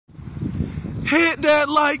hit that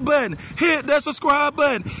like button, hit that subscribe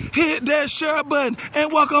button, hit that share button, and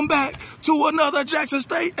welcome back to another Jackson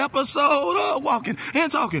State episode of Walking and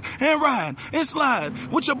Talking and Riding and Sliding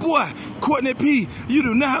with your boy, Courtney P. You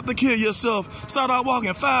do not have to kill yourself. Start out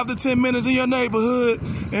walking 5 to 10 minutes in your neighborhood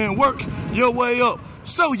and work your way up.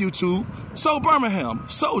 So YouTube, so Birmingham,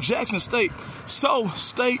 so Jackson State, so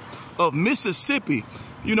state of Mississippi.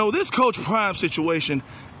 You know, this Coach Prime situation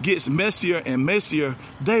gets messier and messier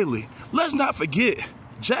daily. Let's not forget,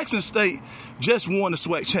 Jackson State just won the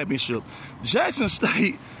SWAC championship. Jackson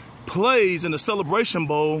State plays in the Celebration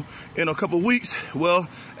Bowl in a couple weeks, well,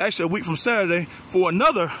 actually a week from Saturday, for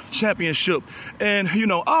another championship. And, you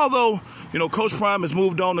know, although, you know, Coach Prime has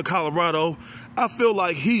moved on to Colorado, I feel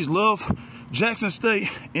like he's loved Jackson State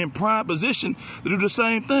in prime position to do the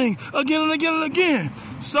same thing again and again and again.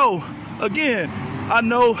 So, again, I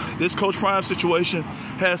know this Coach Prime situation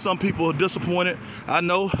has some people disappointed. I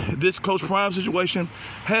know this Coach Prime situation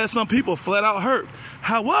has some people flat out hurt.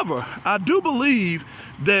 However, I do believe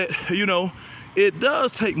that, you know, it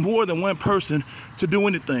does take more than one person to do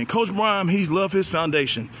anything. Coach Prime, he's loved his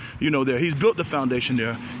foundation, you know, there. He's built the foundation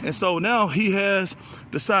there. And so now he has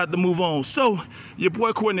decided to move on. So your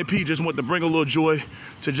boy Courtney P just wanted to bring a little joy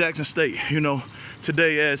to Jackson State, you know,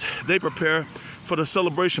 today as they prepare for the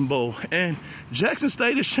Celebration Bowl. And Jackson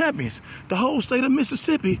State is champions. The whole state of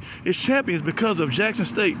Mississippi is champions because of Jackson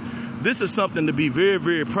State. This is something to be very,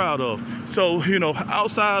 very proud of. So, you know,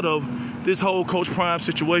 outside of this whole Coach Prime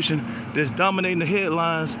situation that's dominating the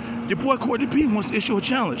headlines, your boy Courtney P wants to issue a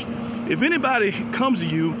challenge. If anybody comes to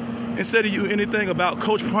you and say to you anything about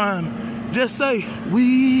Coach Prime, just say,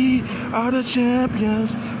 "We are the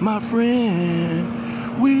champions, my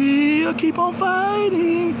friend. We'll keep on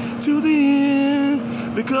fighting to the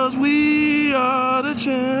end because we are the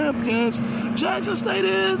champions. Jackson State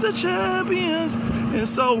is the champions." And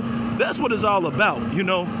so that's what it's all about. You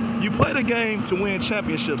know, you play the game to win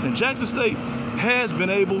championships, and Jackson State has been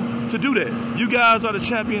able to do that. You guys are the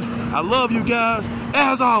champions. I love you guys.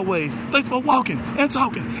 As always, thanks for walking and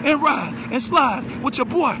talking and riding and sliding with your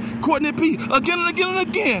boy, Courtney P, again and again and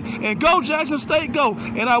again. And go Jackson State, go.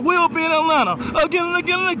 And I will be in Atlanta again and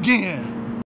again and again.